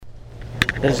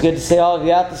It's good to see all of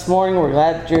you out this morning. We're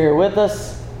glad that you're here with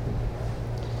us.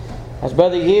 As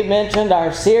Brother Hugh mentioned,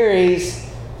 our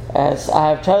series, as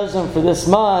I have chosen for this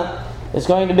month, is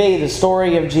going to be the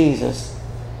story of Jesus.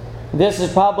 This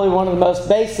is probably one of the most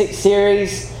basic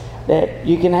series that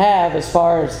you can have as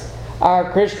far as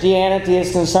our Christianity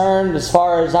is concerned, as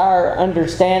far as our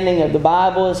understanding of the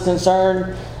Bible is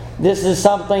concerned. This is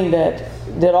something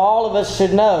that all of us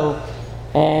should know,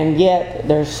 and yet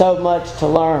there's so much to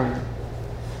learn.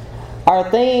 Our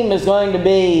theme is going to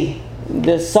be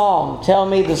this song, Tell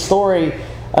Me the Story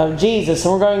of Jesus.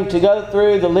 And we're going to go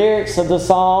through the lyrics of the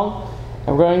song,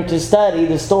 and we're going to study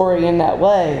the story in that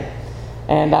way.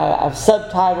 And I've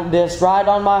subtitled this, Right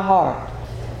on My Heart,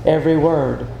 Every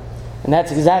Word. And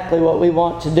that's exactly what we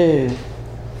want to do.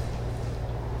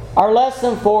 Our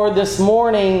lesson for this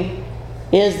morning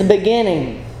is the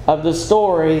beginning of the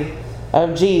story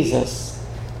of Jesus.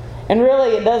 And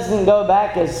really it doesn't go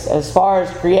back as far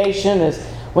as creation, as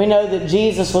we know that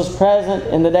Jesus was present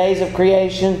in the days of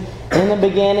creation. In the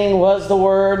beginning was the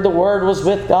Word was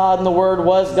with God, and the Word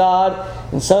was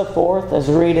God, and so forth, as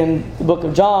we read in the book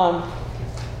of John.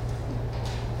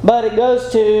 But it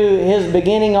goes to His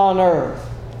beginning on earth.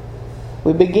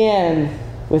 We begin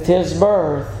with His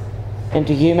birth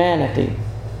into humanity.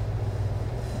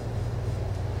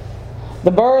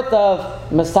 The birth of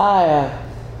Messiah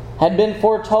had been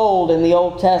foretold in the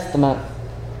Old Testament.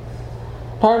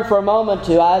 Turn for a moment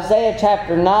to Isaiah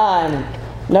chapter 9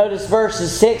 and notice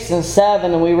verses 6 and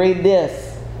 7, and we read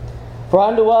this. For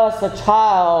unto us a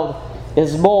child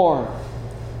is born,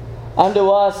 unto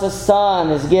us a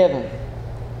son is given,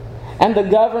 and the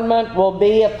government will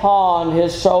be upon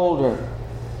His shoulder,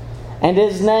 and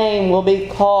His name will be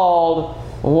called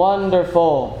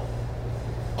Wonderful,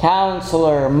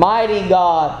 Counselor, Mighty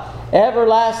God,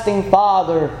 Everlasting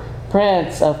Father,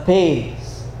 Prince of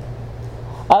Peace.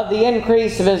 Of the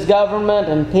increase of His government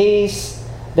and peace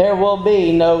there will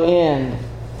be no end.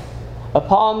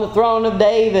 Upon the throne of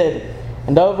David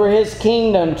and over His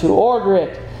kingdom, to order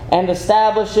it and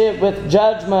establish it with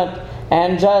judgment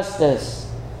and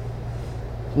justice.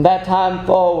 From that time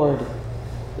forward,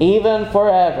 even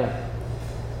forever,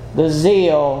 the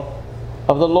zeal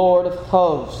of the Lord of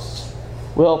hosts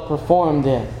will perform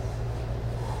this.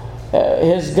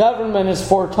 His government is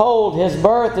foretold. His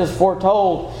birth is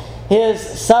foretold. His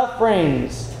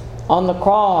sufferings on the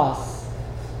cross,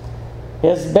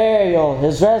 His burial,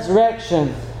 His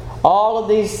resurrection, all of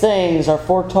these things are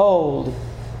foretold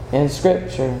in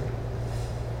Scripture.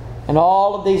 And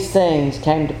all of these things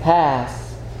came to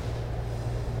pass.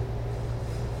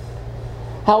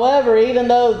 However, even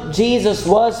though Jesus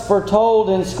was foretold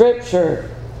in Scripture,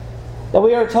 that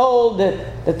we are told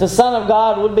that the Son of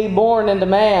God would be born into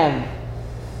man,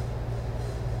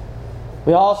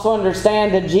 we also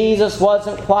understand that Jesus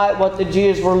wasn't quite what the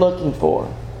Jews were looking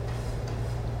for.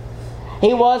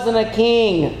 He wasn't a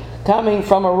king coming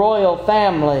from a royal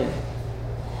family.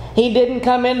 He didn't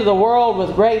come into the world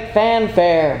with great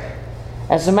fanfare.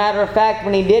 As a matter of fact,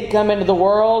 when He did come into the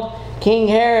world, King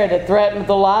Herod had threatened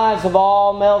the lives of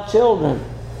all male children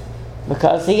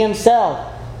because he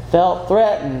himself felt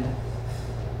threatened.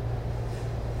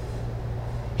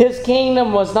 His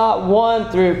kingdom was not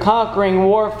won through conquering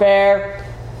warfare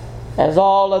as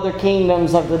all other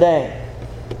kingdoms of the day.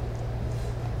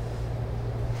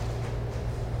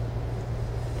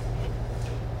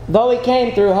 Though He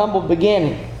came through humble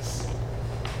beginnings,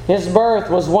 His birth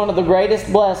was one of the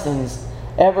greatest blessings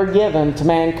ever given to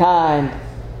mankind.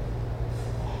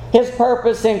 His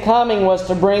purpose in coming was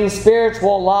to bring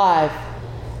spiritual life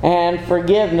and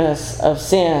forgiveness of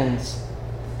sins.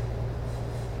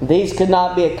 These could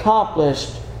not be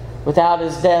accomplished without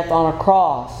His death on a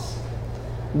cross,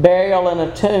 burial in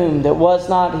a tomb that was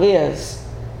not His,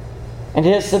 and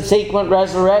His subsequent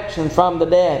resurrection from the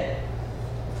dead.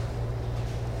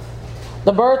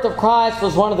 The birth of Christ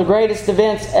was one of the greatest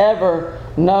events ever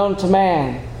known to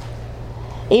man.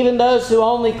 Even those who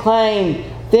only claim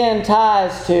thin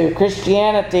ties to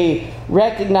Christianity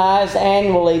recognize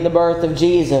annually the birth of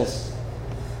Jesus,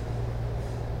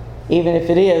 even if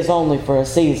it is only for a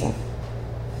season.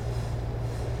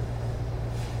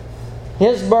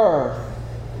 His birth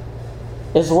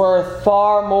is worth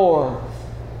far more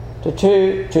to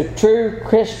true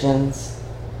Christians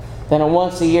than a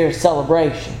once-a-year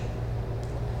celebration.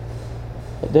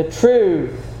 The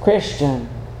true Christian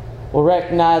will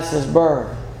recognize His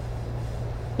birth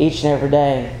each and every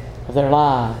day of their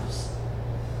lives,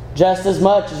 just as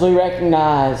much as we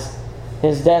recognize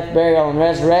His death, burial, and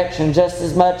resurrection, just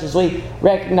as much as we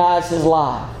recognize His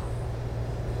life.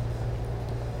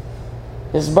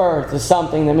 His birth is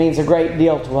something that means a great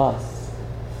deal to us.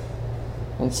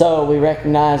 And so we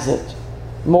recognize it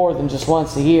more than just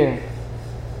once a year.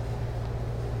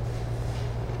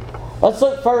 Let's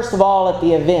look first of all at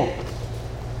the event.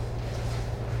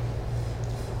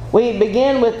 We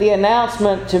begin with the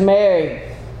announcement to Mary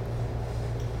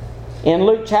in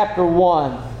Luke chapter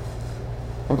 1,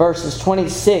 and verses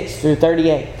 26 through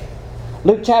 38.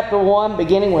 Luke chapter 1,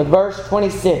 beginning with verse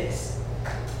 26.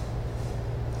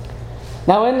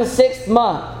 Now in the 6th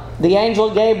month, the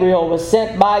angel Gabriel was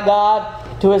sent by God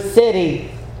to a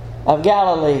city of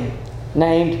Galilee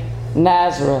named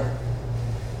Nazareth,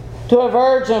 to a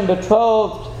virgin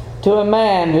betrothed to a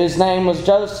man whose name was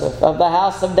Joseph, of the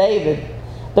house of David.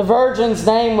 The virgin's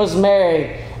name was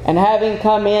Mary, and having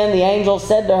come in, the angel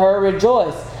said to her,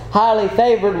 "Rejoice, highly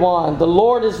favored one, the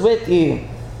Lord is with you.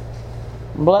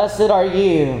 Blessed are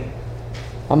you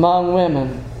among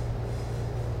women."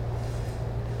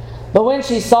 But when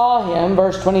she saw him,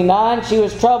 verse 29, she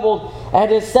was troubled at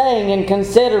his saying, and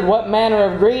considered what manner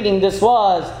of greeting this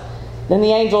was. Then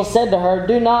the angel said to her,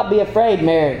 "Do not be afraid,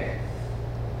 Mary,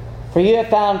 for you have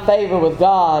found favor with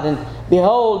God, and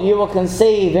behold, you will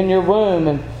conceive in your womb,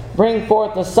 and bring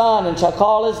forth a son, and shall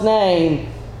call his name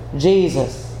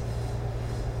Jesus.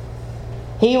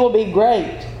 He will be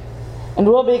great, and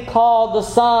will be called the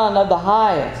Son of the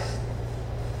Highest.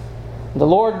 The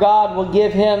Lord God will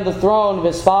give him the throne of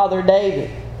his father David,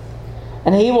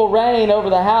 and he will reign over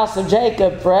the house of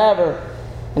Jacob forever,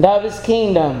 and of his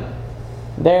kingdom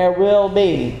there will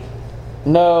be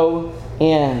no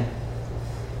end."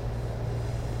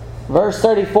 Verse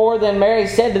 34, Then Mary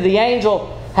said to the angel,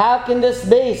 "How can this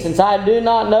be, since I do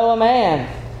not know a man?"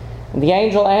 And the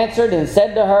angel answered and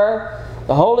said to her,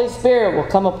 "The Holy Spirit will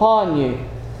come upon you,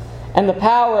 and the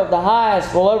power of the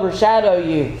Highest will overshadow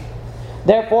you.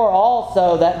 Therefore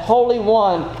also that Holy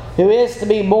One who is to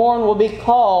be born will be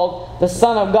called the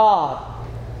Son of God.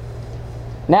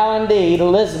 Now indeed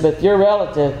Elizabeth, your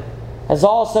relative, has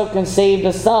also conceived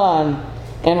a son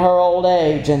in her old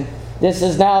age, and this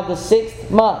is now the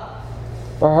 6th month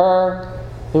for her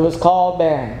who was called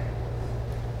barren.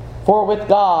 For with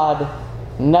God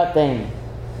nothing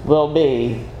will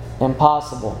be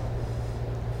impossible."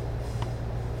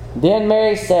 Then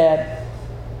Mary said,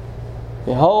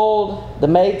 "Behold, the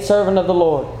maidservant of the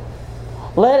Lord.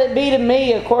 Let it be to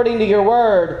me according to your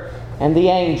word." And the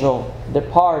angel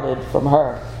departed from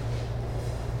her.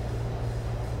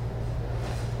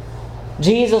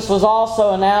 Jesus was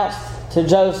also announced to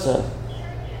Joseph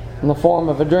in the form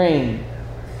of a dream.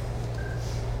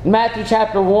 In Matthew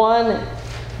chapter 1,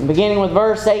 beginning with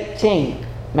verse 18.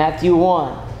 Matthew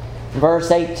 1, verse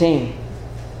 18.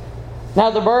 Now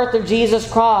the birth of Jesus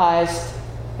Christ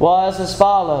was as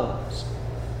follows.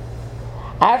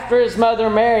 After his mother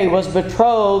Mary was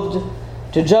betrothed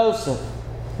to Joseph,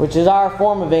 which is our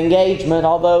form of engagement,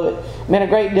 although it meant a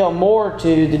great deal more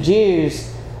to the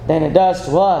Jews than it does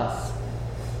to us.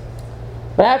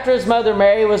 But after his mother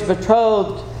Mary was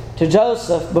betrothed to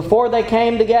Joseph, before they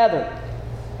came together,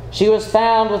 she was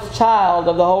found with child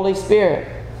of the Holy Spirit.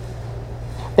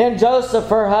 Then Joseph,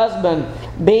 her husband,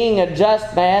 being a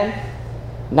just man,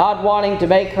 not wanting to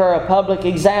make her a public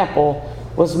example,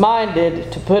 was minded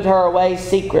to put her away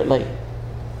secretly.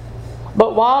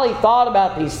 But while he thought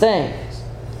about these things,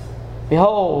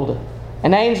 behold,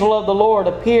 an angel of the Lord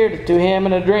appeared to him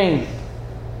in a dream,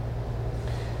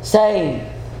 saying,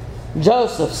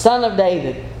 "Joseph, son of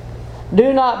David,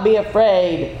 do not be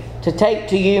afraid to take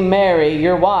to you Mary,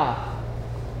 your wife,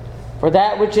 for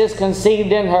that which is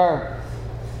conceived in her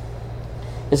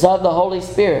is of the Holy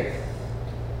Spirit.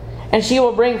 And she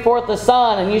will bring forth a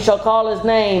son, and you shall call his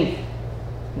name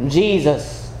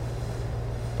Jesus,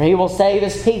 for he will save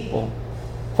his people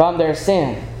from their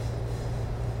sin."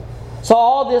 So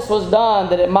all this was done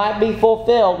that it might be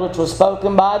fulfilled, which was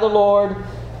spoken by the Lord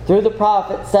through the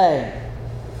prophet, saying,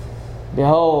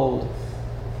 "Behold,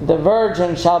 the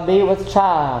virgin shall be with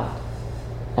child,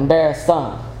 and bear a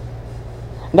son.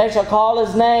 And they shall call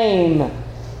his name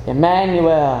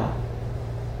Emmanuel,"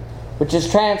 which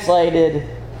is translated,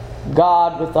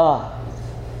 God with us.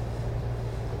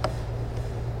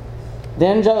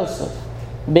 Then Joseph,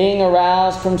 being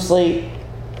aroused from sleep,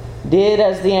 did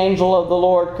as the angel of the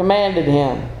Lord commanded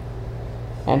him,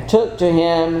 and took to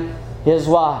him his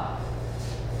wife,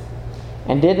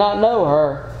 and did not know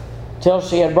her till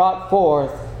she had brought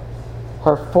forth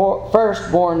her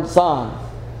firstborn son,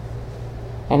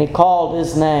 and he called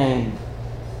his name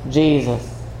Jesus.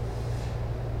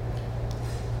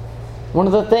 One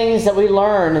of the things that we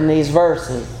learn in these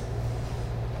verses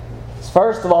is,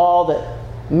 first of all, that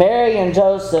Mary and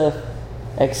Joseph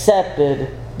accepted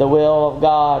the will of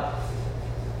God,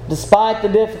 despite the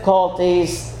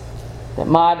difficulties that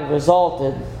might have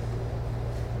resulted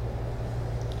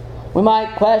We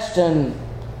might question,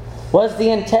 was the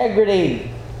integrity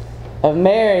of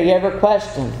Mary ever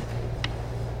questioned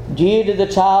due to the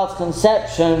child's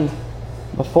conception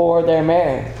before their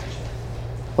marriage?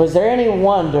 Was there any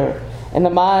wonder in the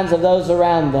minds of those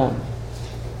around them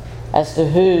as to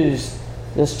whose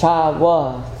this child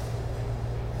was?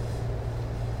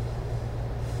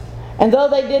 And though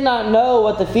they did not know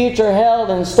what the future held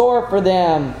in store for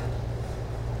them,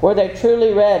 were they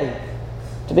truly ready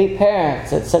to be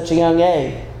parents at such a young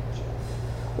age?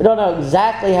 We don't know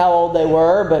exactly how old they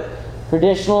were, but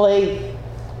traditionally,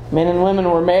 men and women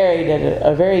were married at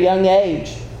a very young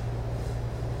age.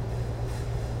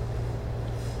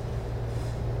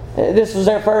 This was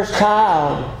their first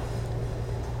child.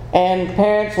 And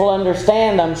parents will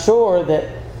understand, I'm sure, that,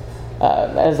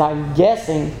 as I'm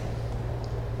guessing,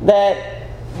 that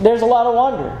there's a lot of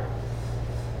wonder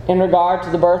in regard to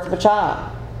the birth of a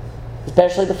child,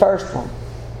 especially the first one.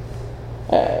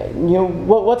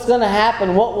 What's going to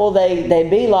happen? What will they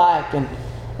be like? And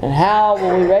how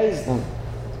will we raise them?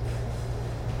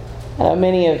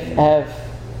 Many have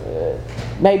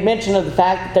made mention of the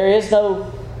fact that there is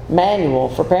no manual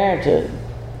for parenthood.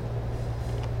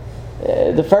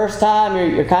 The first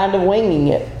time you're kind of winging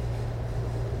it.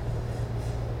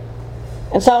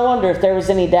 And so I wonder if there was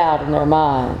any doubt in their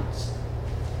minds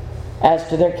as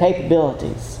to their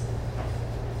capabilities.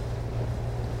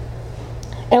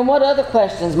 And what other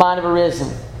questions might have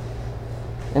arisen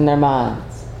in their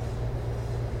minds.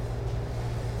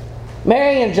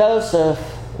 Mary and Joseph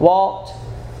walked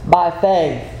by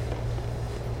faith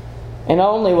and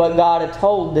only what God had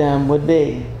told them would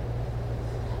be.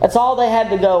 That's all they had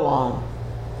to go on.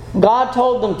 God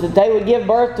told them that they would give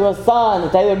birth to a son,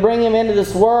 that they would bring him into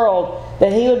this world,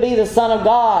 that he would be the Son of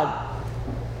God.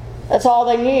 That's all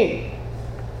they knew.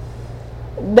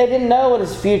 They didn't know what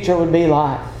his future would be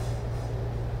like,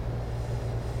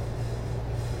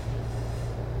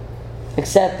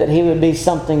 except that he would be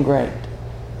something great.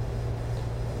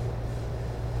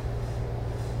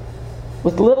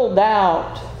 With little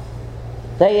doubt,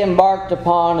 they embarked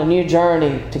upon a new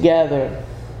journey together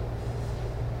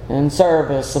in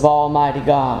service of Almighty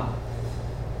God.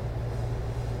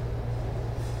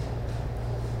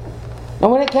 And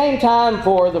when it came time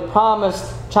for the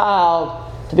promised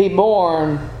child to be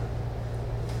born,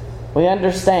 we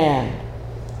understand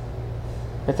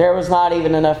that there was not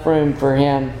even enough room for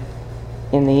him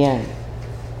in the end.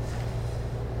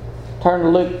 Turn to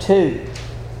Luke 2.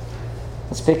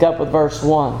 Let's pick up with verse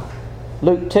 1.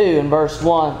 Luke 2 and verse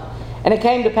 1. And it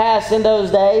came to pass in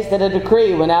those days that a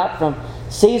decree went out from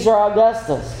Caesar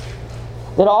Augustus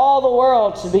that all the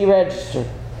world should be registered.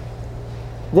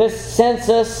 This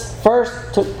census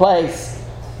first took place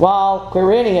while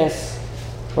Quirinius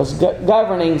was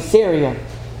governing Syria.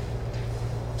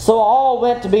 So all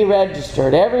went to be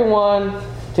registered, everyone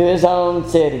to his own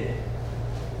city.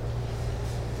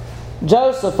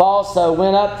 Joseph also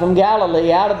went up from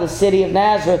Galilee out of the city of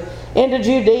Nazareth into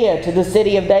Judea to the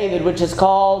city of David, which is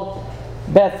called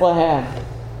Bethlehem,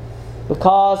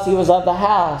 because he was of the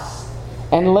house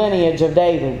and lineage of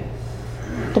David,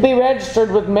 to be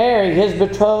registered with Mary, his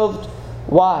betrothed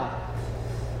wife,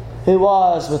 who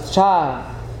was with child.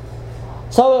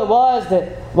 So it was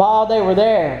that while they were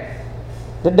there,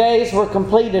 the days were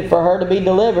completed for her to be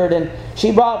delivered, and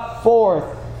she brought forth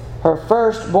her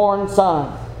firstborn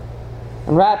son,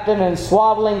 and wrapped him in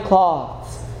swaddling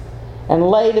cloths, and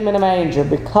laid him in a manger,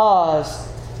 because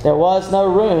there was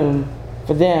no room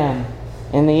for them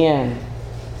in the inn.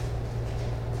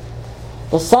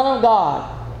 The Son of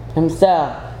God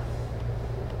himself,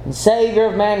 and Savior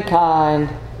of mankind,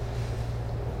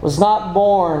 was not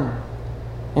born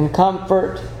in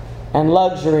comfort and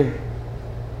luxury.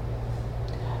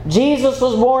 Jesus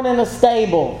was born in a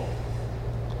stable.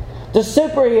 The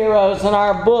superheroes in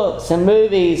our books and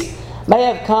movies may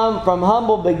have come from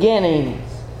humble beginnings,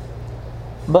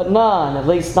 but none, at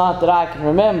least not that I can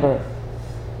remember,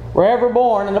 were ever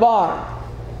born in a barn.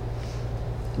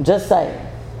 Just saying.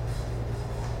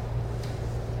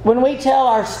 When we tell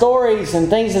our stories and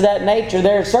things of that nature,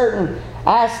 there are certain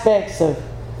aspects of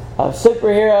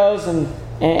superheroes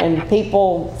and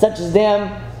people such as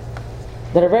them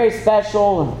that are very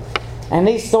special, and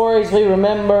these stories we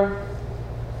remember.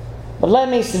 But let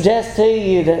me suggest to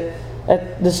you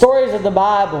that the stories of the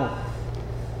Bible,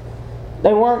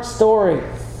 they weren't stories.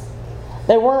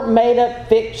 They weren't made up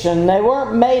fiction. They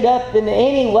weren't made up in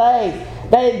any way.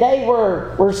 They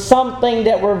were something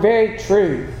that were very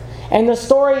true. And the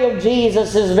story of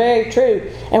Jesus is very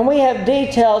true. And we have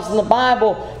details in the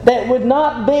Bible that would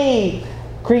not be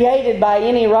created by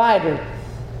any writer.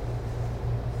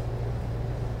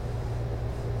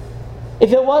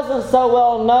 if it wasn't so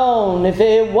well known, if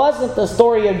it wasn't the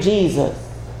story of Jesus,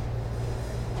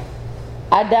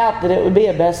 I doubt that it would be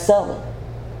a bestseller.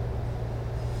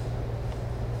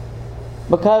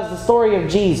 Because the story of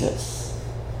Jesus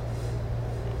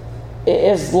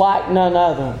is like none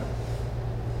other.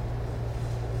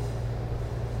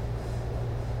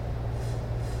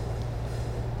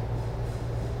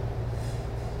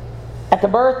 At the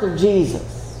birth of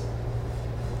Jesus,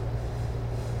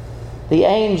 the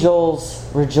angels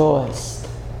rejoiced.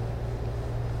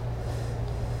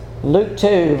 Luke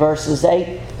 2, verses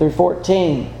 8 through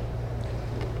 14.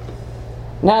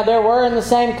 Now there were in the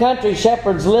same country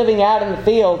shepherds living out in the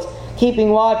fields,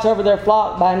 keeping watch over their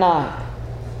flock by night.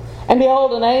 And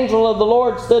behold, an angel of the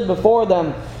Lord stood before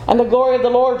them, and the glory of the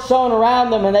Lord shone around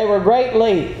them, and they were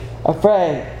greatly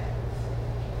afraid.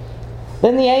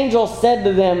 Then the angel said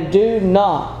to them, "Do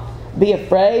not be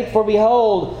afraid, for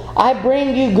behold, I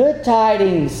bring you good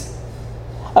tidings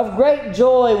of great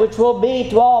joy, which will be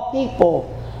to all people.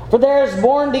 For there is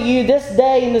born to you this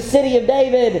day in the city of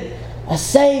David a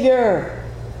Savior,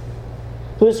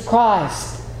 who is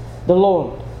Christ the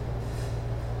Lord.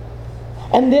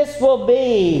 And this will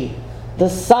be the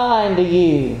sign to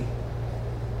you.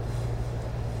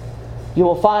 You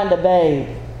will find a babe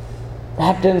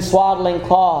wrapped in swaddling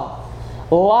cloth,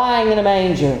 lying in a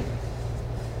manger."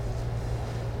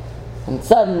 And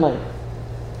suddenly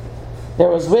there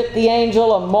was with the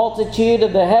angel a multitude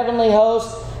of the heavenly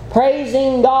host,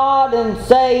 praising God and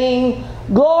saying,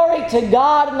 "Glory to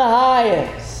God in the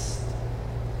highest,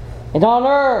 and on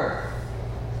earth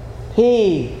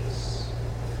peace,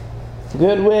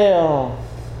 goodwill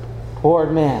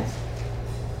toward men."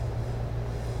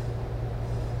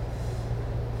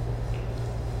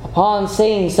 Upon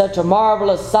seeing such a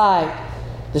marvelous sight,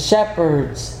 the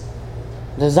shepherds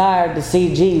desired to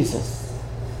see Jesus.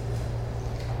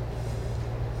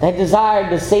 They desired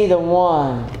to see the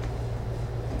one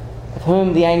of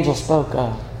whom the angel spoke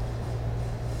of.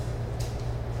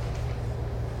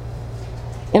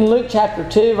 In Luke chapter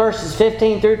 2, verses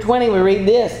 15 through 20, we read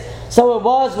this. "So it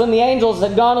was when the angels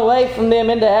had gone away from them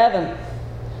into heaven,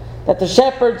 that the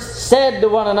shepherds said to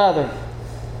one another,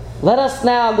 'Let us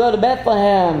now go to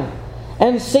Bethlehem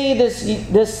and see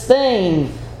this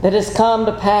thing that has come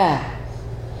to pass,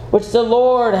 which the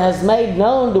Lord has made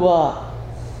known to us.'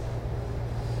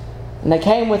 And they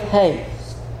came with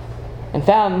haste and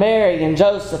found Mary and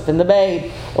Joseph and the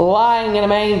babe lying in a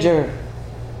manger.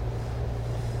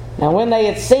 Now when they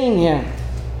had seen him,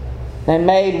 they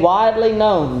made widely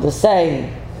known the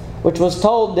saying which was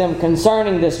told them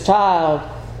concerning this child.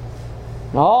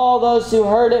 And all those who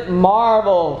heard it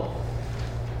marveled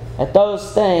at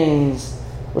those things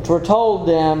which were told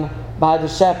them by the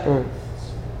shepherds.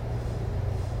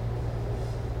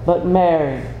 But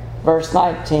Mary," verse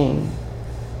 19,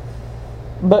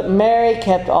 "but Mary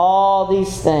kept all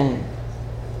these things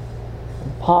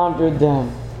and pondered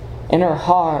them in her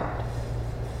heart.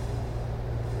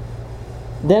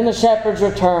 Then the shepherds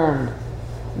returned,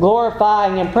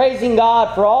 glorifying and praising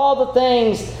God for all the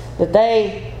things that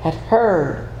they had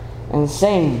heard and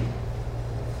seen,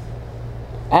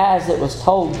 as it was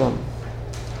told them."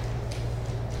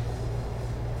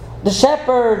 The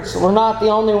shepherds were not the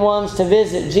only ones to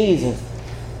visit Jesus.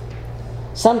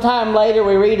 Sometime later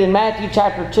we read in Matthew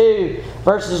chapter 2,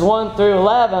 verses 1 through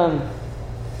 11,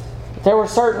 that there were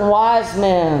certain wise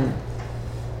men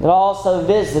that also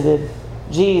visited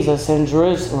Jesus in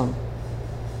Jerusalem.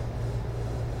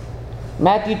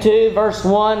 Matthew 2, verse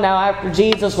 1, "Now after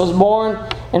Jesus was born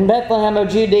in Bethlehem of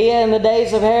Judea in the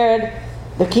days of Herod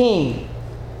the king,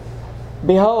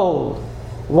 behold,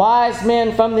 wise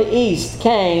men from the east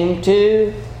came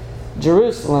to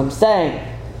Jerusalem, saying,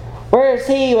 'Where is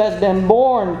he who has been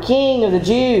born King of the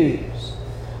Jews?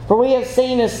 For we have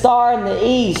seen his star in the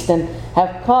east and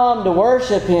have come to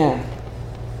worship him.'"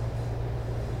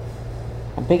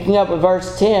 And picking up with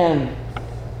verse 10,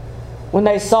 "When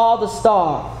they saw the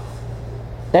star,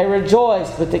 they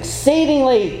rejoiced with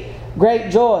exceedingly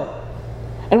great joy.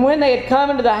 And when they had come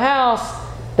into the house,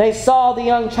 they saw the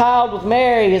young child with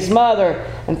Mary, his mother,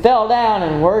 and fell down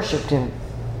and worshipped him.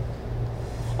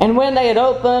 And when they had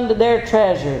opened their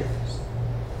treasures,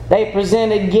 they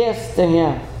presented gifts to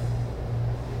him,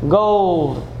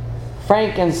 gold,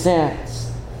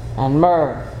 frankincense, and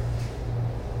myrrh."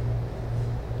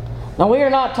 Now we are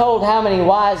not told how many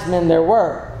wise men there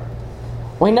were.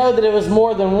 We know that it was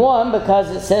more than one because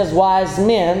it says wise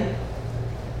men.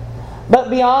 But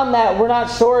beyond that, we're not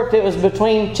sure if it was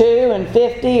between 2 and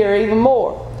 50 or even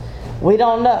more. We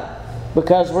don't know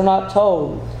because we're not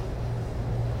told.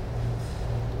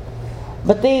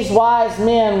 But these wise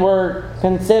men were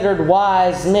considered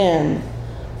wise men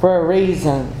for a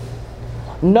reason.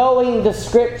 Knowing the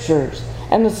Scriptures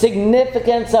and the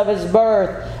significance of His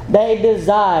birth, they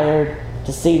desired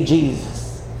to see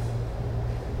Jesus.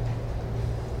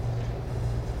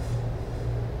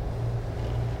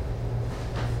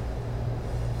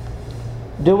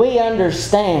 Do we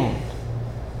understand,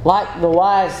 like the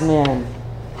wise men,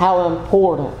 how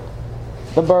important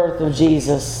the birth of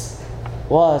Jesus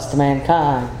was to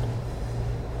mankind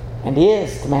and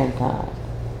is to mankind?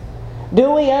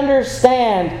 Do we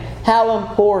understand how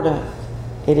important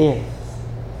it is?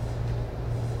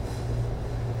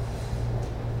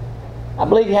 I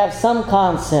believe you have some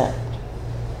concept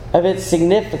of its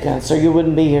significance, or you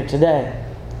wouldn't be here today.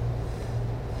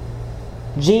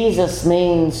 Jesus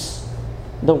means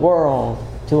the world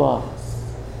to us.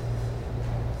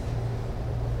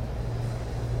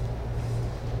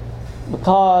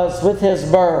 Because with His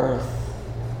birth,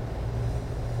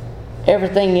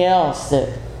 everything else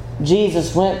that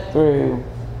Jesus went through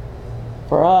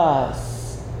for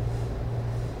us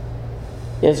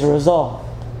is a result.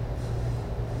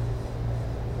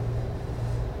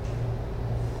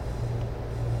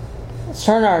 Let's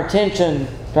turn our attention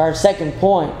to our second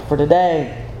point for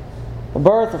today. The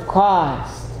birth of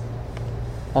Christ,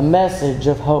 a message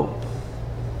of hope.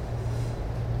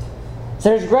 So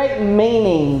there's great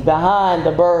meaning behind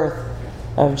the birth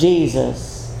of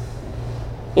Jesus.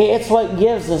 It's what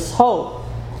gives us hope.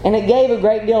 And it gave a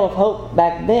great deal of hope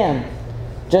back then,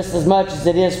 just as much as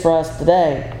it is for us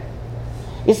today.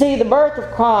 You see, the birth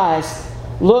of Christ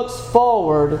looks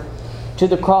forward to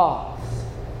the cross,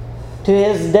 to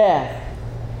His death,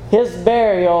 His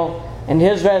burial, and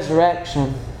His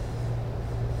resurrection.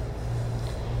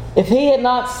 If He had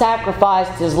not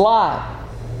sacrificed His life,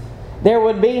 there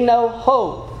would be no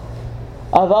hope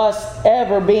of us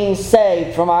ever being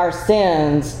saved from our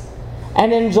sins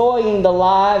and enjoying the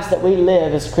lives that we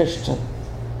live as Christians.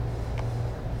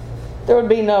 There would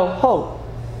be no hope.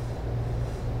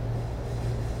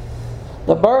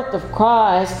 The birth of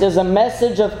Christ is a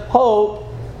message of hope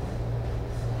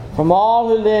from all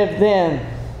who lived then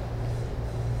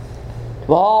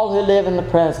to all who live in the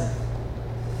present.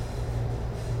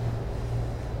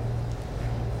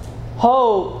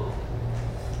 Hope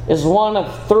is one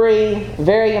of three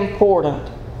very important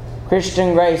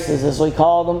Christian graces, as we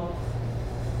call them.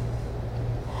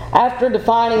 After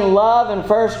defining love in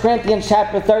 1 Corinthians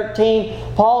chapter 13,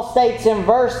 Paul states in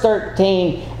verse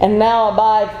 13, "And now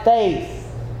abide faith,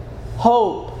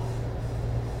 hope,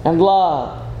 and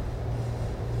love."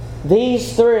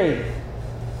 These three,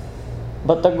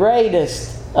 but the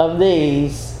greatest of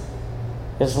these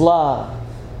is love.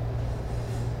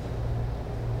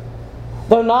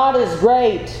 Though not as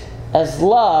great as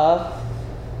love,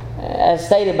 as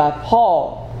stated by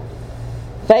Paul,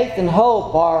 faith and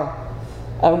hope are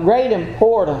of great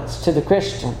importance to the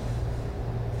Christian.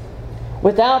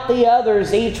 Without the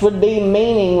others, each would be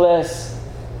meaningless,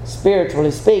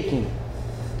 spiritually speaking.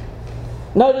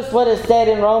 Notice what is said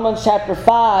in Romans chapter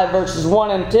 5, verses 1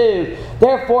 and 2.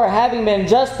 "Therefore, having been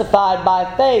justified by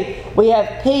faith, we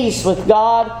have peace with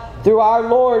God through our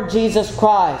Lord Jesus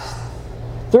Christ,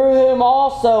 through whom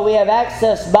also we have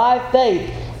access by faith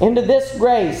into this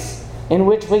grace in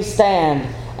which we stand,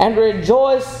 and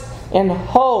rejoice in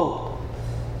hope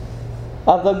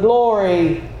of the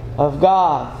glory of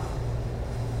God."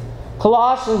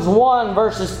 Colossians 1,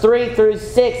 verses 3 through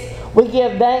 6, "We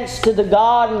give thanks to the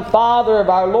God and Father of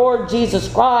our Lord Jesus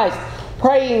Christ,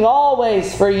 praying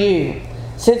always for you,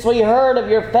 since we heard of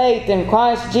your faith in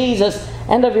Christ Jesus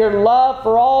and of your love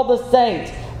for all the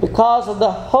saints, because of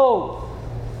the hope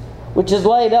which is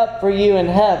laid up for you in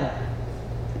heaven,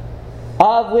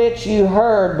 of which you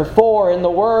heard before in the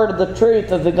word of the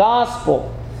truth of the gospel,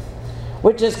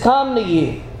 which has come to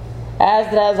you, as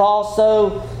it has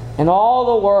also in all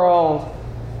the world,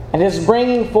 and is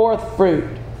bringing forth fruit,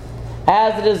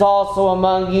 as it is also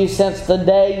among you since the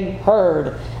day you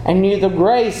heard and knew the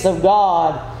grace of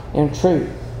God in truth."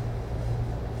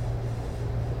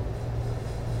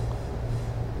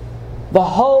 The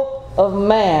hope of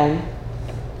man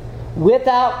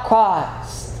without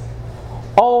Christ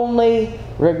only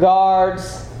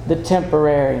regards the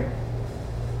temporary.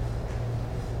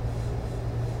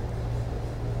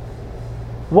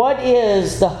 What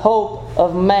is the hope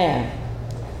of man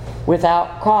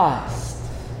without Christ?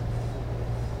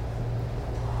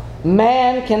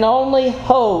 Man can only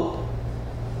hope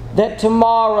that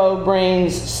tomorrow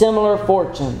brings similar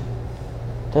fortune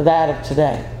to that of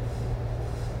today.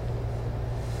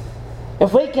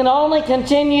 If we can only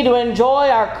continue to enjoy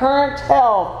our current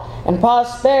health and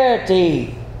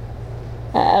prosperity,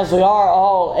 as we are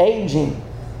all aging,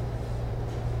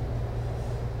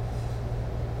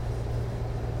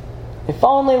 If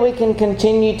only we can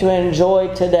continue to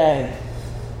enjoy today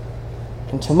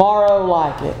and tomorrow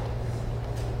like it.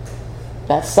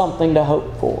 That's something to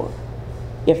hope for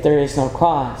if there is no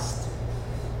Christ.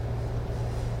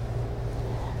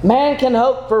 Man can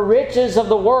hope for riches of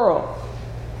the world,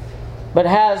 but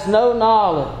has no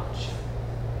knowledge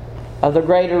of the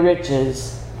greater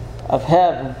riches of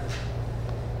heaven.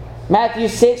 Matthew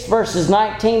 6 verses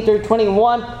 19 through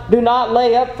 21, do not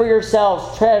lay up for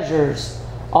yourselves treasures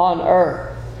on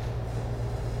earth,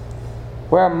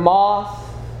 where moth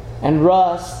and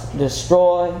rust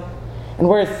destroy, and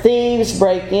where thieves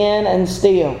break in and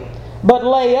steal. But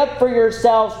lay up for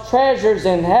yourselves treasures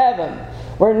in heaven,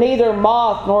 where neither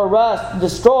moth nor rust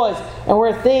destroys, and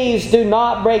where thieves do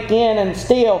not break in and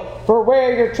steal. For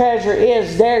where your treasure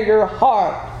is, there your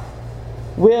heart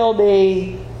will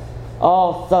be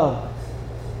also.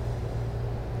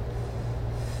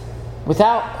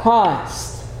 Without Christ,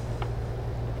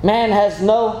 man has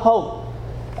no hope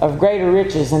of greater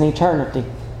riches in eternity.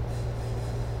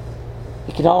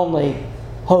 He can only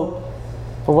hope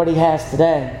for what he has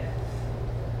today.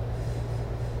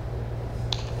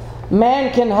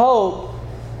 Man can hope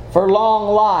for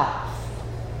long life,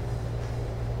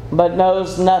 but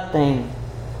knows nothing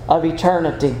of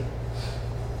eternity.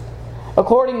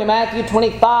 According to Matthew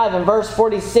 25 and verse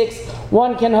 46,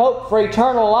 one can hope for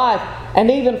eternal life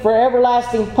and even for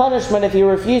everlasting punishment if he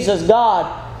refuses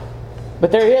God.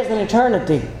 But there is an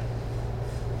eternity.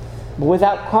 But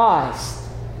without Christ,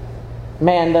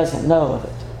 man doesn't know of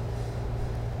it.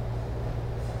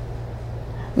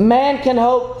 Man can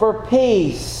hope for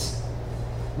peace,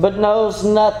 but knows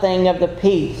nothing of the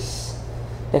peace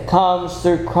that comes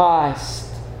through Christ.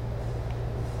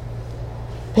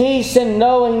 Peace in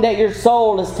knowing that your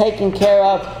soul is taken care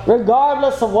of,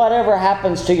 regardless of whatever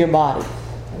happens to your body.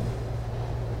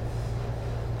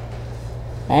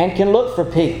 Man can look for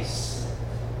peace,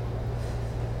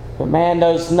 but man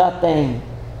knows nothing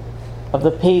of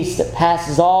the peace that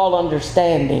passes all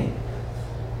understanding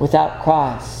without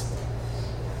Christ.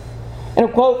 And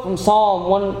a quote from Psalm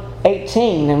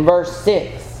 118 and verse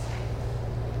 6.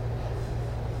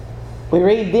 We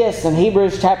read this in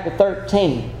Hebrews chapter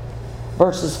 13,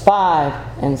 verses 5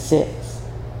 and 6.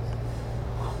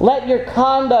 Let your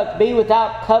conduct be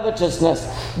without covetousness.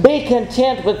 Be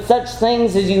content with such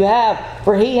things as you have,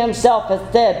 for He Himself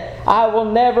hath said, I will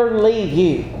never leave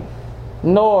you,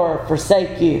 nor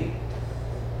forsake you.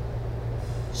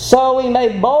 So we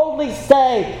may boldly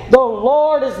say, the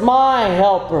Lord is my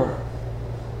helper.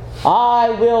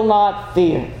 I will not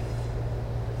fear.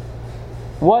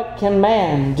 What can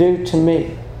man do to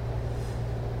me?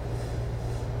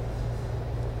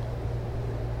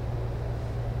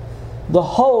 The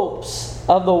hopes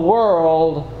of the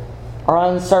world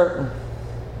are uncertain,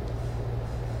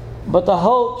 but the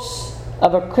hopes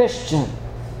of a Christian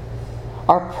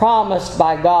are promised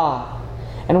by God,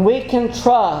 and we can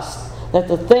trust that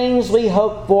the things we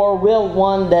hope for will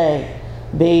one day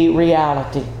be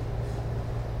reality.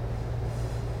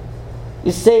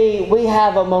 You see, we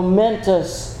have a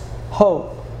momentous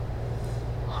hope.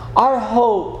 Our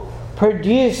hope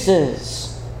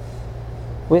produces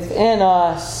within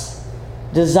us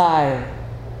desire.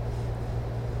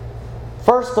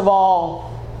 First of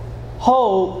all,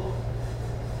 hope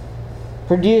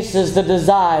produces the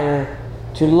desire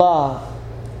to love.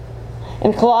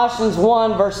 In Colossians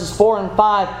 1 verses 4 and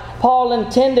 5, Paul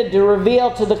intended to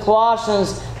reveal to the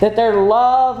Colossians that their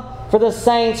love for the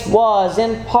saints was,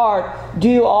 in part,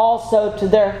 due also to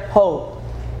their hope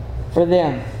for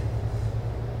them.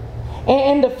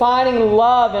 In defining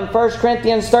love in 1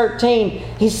 Corinthians 13,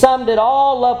 he summed it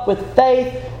all up with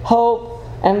faith, hope,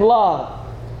 and love.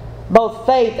 Both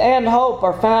faith and hope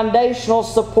are foundational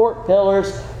support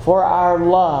pillars for our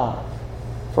love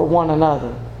for one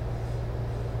another.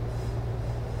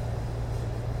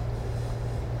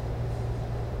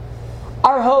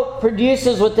 Our hope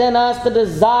produces within us the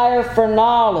desire for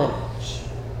knowledge.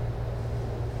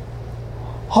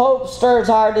 Hope stirs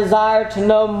our desire to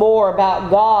know more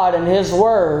about God and His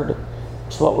Word.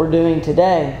 It's what we're doing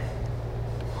today.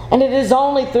 And it is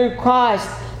only through Christ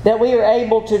that we are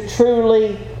able to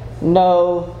truly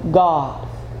know God.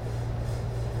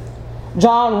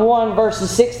 John 1 verses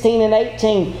 16 and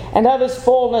 18, and of His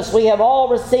fullness we have all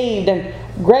received, and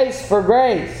grace for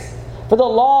grace. For the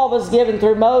law was given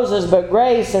through Moses, but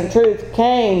grace and truth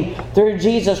came through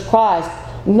Jesus Christ.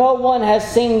 No one has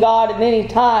seen God at any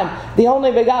time. The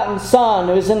only begotten Son,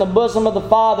 who is in the bosom of the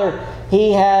Father,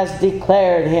 He has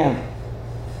declared Him.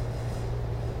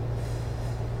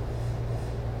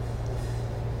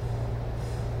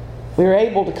 We are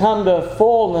able to come to a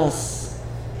fullness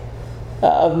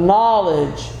of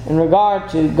knowledge in regard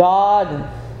to God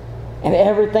and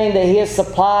everything that He has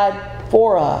supplied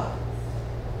for us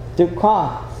through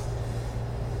Christ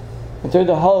and through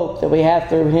the hope that we have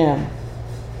through Him.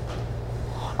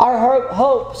 Our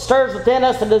hope stirs within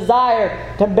us a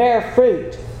desire to bear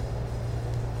fruit.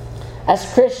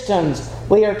 As Christians,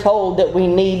 we are told that we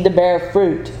need to bear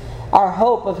fruit. Our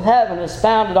hope of heaven is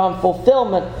founded on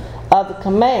fulfillment of the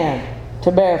command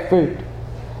to bear fruit.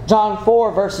 John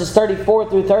 4, verses 34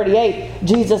 through 38,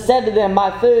 Jesus said to them,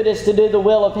 "My food is to do the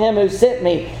will of Him who sent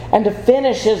me, and to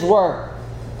finish His work.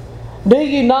 Do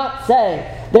you not say,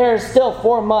 'There is still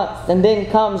 4 months, and then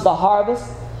comes the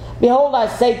harvest'? Behold, I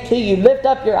say to you, lift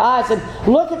up your eyes and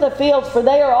look at the fields, for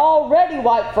they are already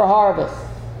white for harvest.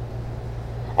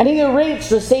 And he who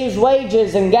reaps receives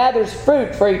wages and gathers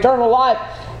fruit for eternal life,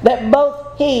 that both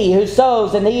he who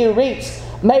sows and he who reaps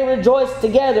may rejoice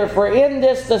together. For in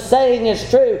this the saying is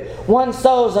true, one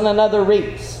sows and another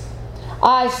reaps.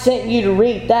 I sent you to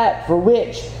reap that for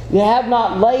which you have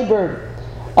not labored.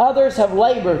 Others have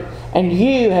labored, and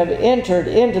you have entered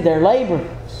into their labors."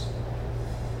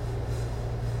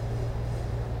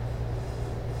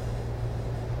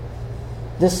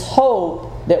 This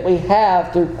hope that we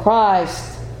have through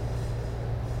Christ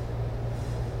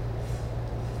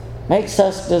makes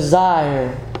us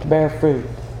desire to bear fruit.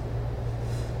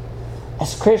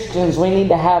 As Christians, we need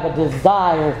to have a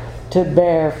desire to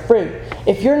bear fruit.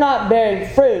 If you're not bearing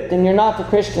fruit, then you're not the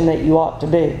Christian that you ought to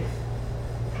be.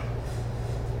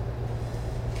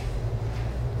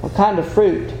 What kind of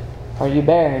fruit are you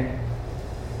bearing?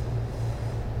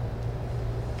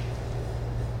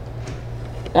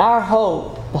 Our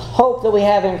hope, the hope that we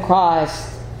have in Christ,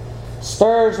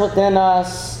 stirs within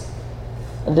us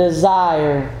a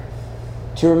desire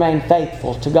to remain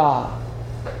faithful to God.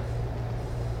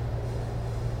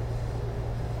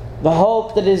 The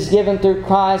hope that is given through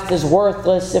Christ is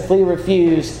worthless if we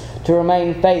refuse to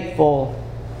remain faithful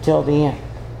till the end.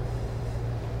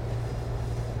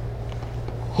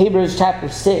 Hebrews chapter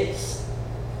 6,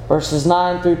 verses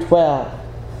 9 through 12.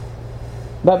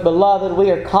 "But, beloved, we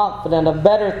are confident of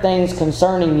better things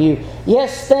concerning you.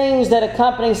 Yes, things that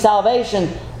accompany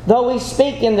salvation, though we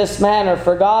speak in this manner,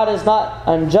 for God is not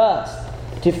unjust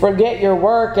to forget your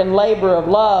work and labor of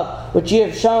love, which you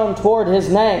have shown toward His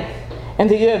name, and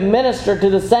that you have ministered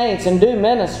to the saints and do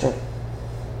minister.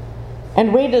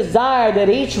 And we desire that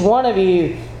each one of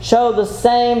you show the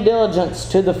same diligence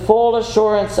to the full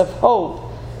assurance of hope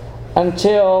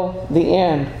until the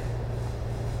end,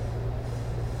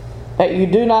 that you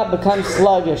do not become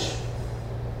sluggish,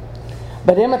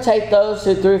 but imitate those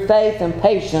who through faith and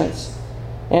patience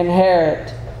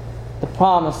inherit the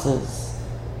promises."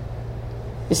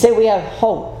 You see, we have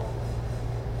hope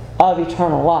of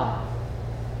eternal life.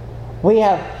 We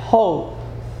have hope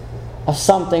of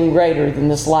something greater than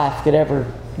this life could ever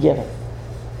give us.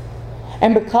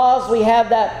 And because we have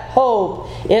that hope,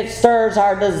 it stirs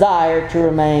our desire to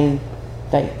remain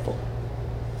faithful.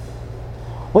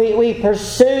 We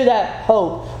pursue that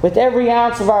hope with every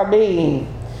ounce of our being.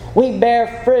 We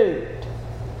bear fruit.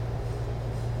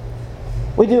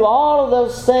 We do all of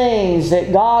those things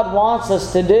that God wants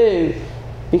us to do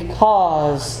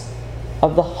because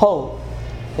of the hope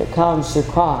that comes through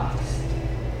Christ.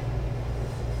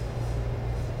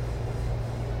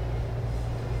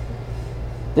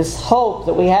 This hope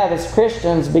that we have as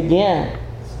Christians begins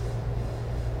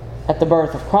at the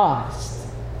birth of Christ,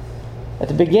 at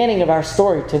the beginning of our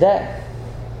story today.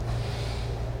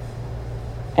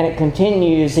 And it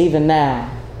continues even now.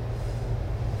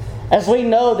 As we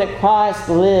know that Christ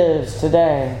lives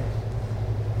today,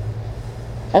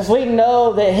 as we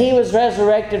know that He was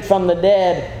resurrected from the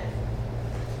dead,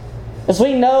 as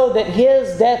we know that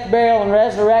His death, burial, and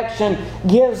resurrection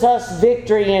gives us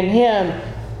victory in Him,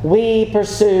 we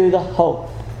pursue the hope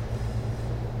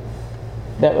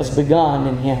that was begun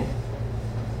in Him.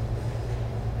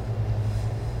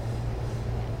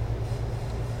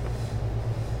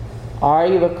 Are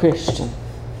you a Christian?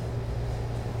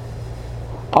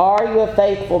 Are you a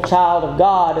faithful child of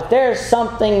God? If there is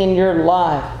something in your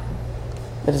life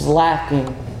that is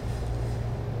lacking,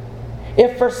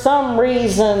 if for some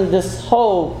reason this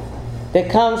hope that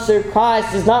comes through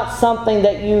Christ is not something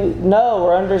that you know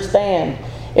or understand,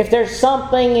 if there's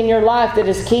something in your life that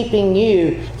is keeping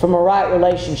you from a right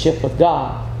relationship with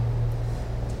God,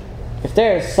 if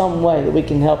there is some way that we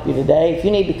can help you today, if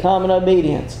you need to come in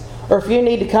obedience, or if you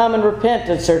need to come in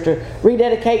repentance, or to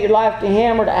rededicate your life to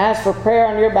Him, or to ask for prayer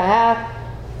on your behalf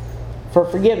for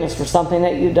forgiveness for something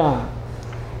that you've done,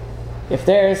 if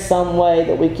there is some way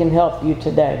that we can help you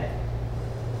today,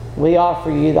 we offer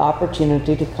you the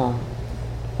opportunity to come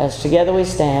as together we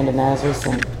stand and as we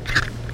sing.